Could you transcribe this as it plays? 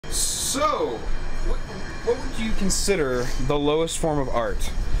So, what would you consider the lowest form of art?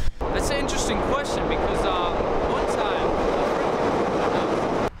 That's an interesting question because one time.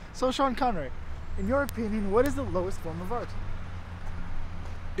 So Sean Connery, in your opinion, what is the lowest form of art?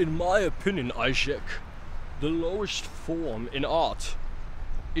 In my opinion, Isaac, the lowest form in art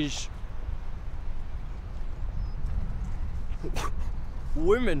is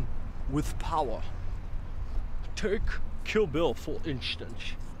women with power. Take Kill Bill, for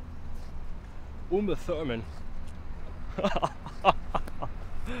instance. Uma Thurman.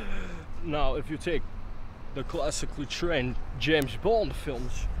 Now, if you take the classically trained James Bond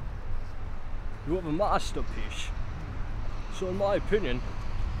films, you have a masterpiece. So in my opinion,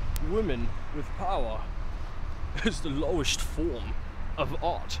 women with power is the lowest form of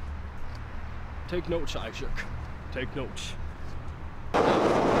art. Take notes, Isaac. Take notes.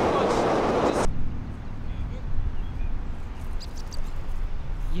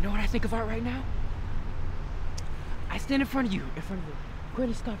 You know what I think of art right now? I stand in front of you, in front of the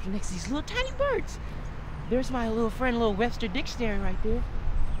granite sculpture next to these little tiny birds. There's my little friend, little Webster Dictionary right there.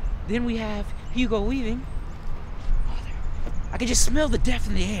 Then we have Hugo Weaving. Oh, there. I can just smell the death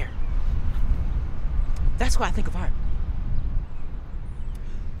in the air. That's why I think of art.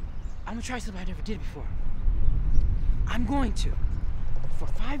 I'm gonna try something I never did before. I'm going to, for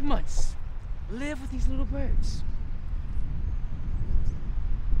 5 months, live with these little birds.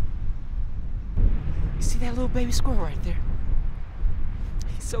 You see that little baby squirrel right there?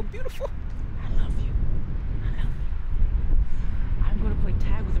 He's so beautiful. I love you. I love you. I'm gonna play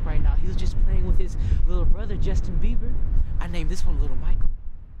tag with him right now. He was just playing with his little brother, Justin Bieber. I named this one Little Michael.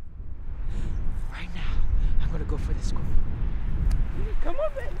 Right now, I'm gonna go for this squirrel. Come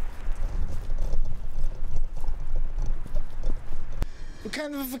on, baby. We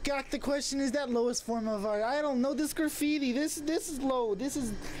kind of forgot the question. Is that lowest form of art? I don't know. This graffiti. This is low.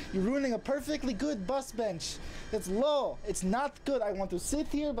 You're ruining a perfectly good bus bench. It's low. It's not good. I want to sit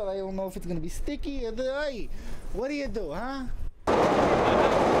here, but I don't know if it's gonna be sticky. Hey, what do you do, huh?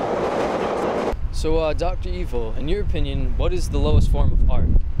 So, Dr. Evil, in your opinion, what is the lowest form of art?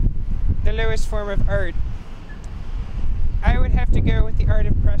 The lowest form of art? I would have to go with the art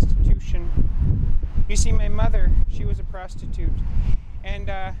of prostitution. You see, my mother, she was a prostitute.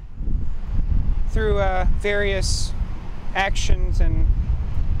 And through various actions and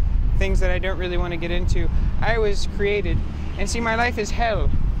things that I don't really want to get into, I was created. And see, my life is hell,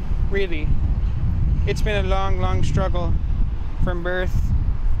 really. It's been a long, long struggle from birth,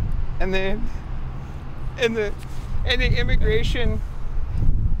 and the immigration.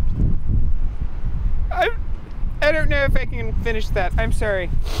 I don't know if I can finish that. I'm sorry,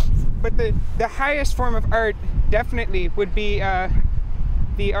 but the highest form of art definitely would be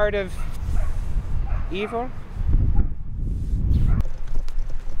the art of evil.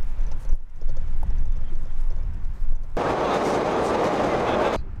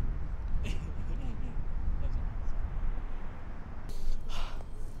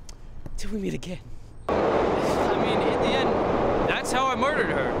 Till we meet again. I mean, in the end, that's how I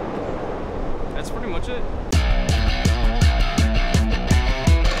murdered her. That's pretty much it.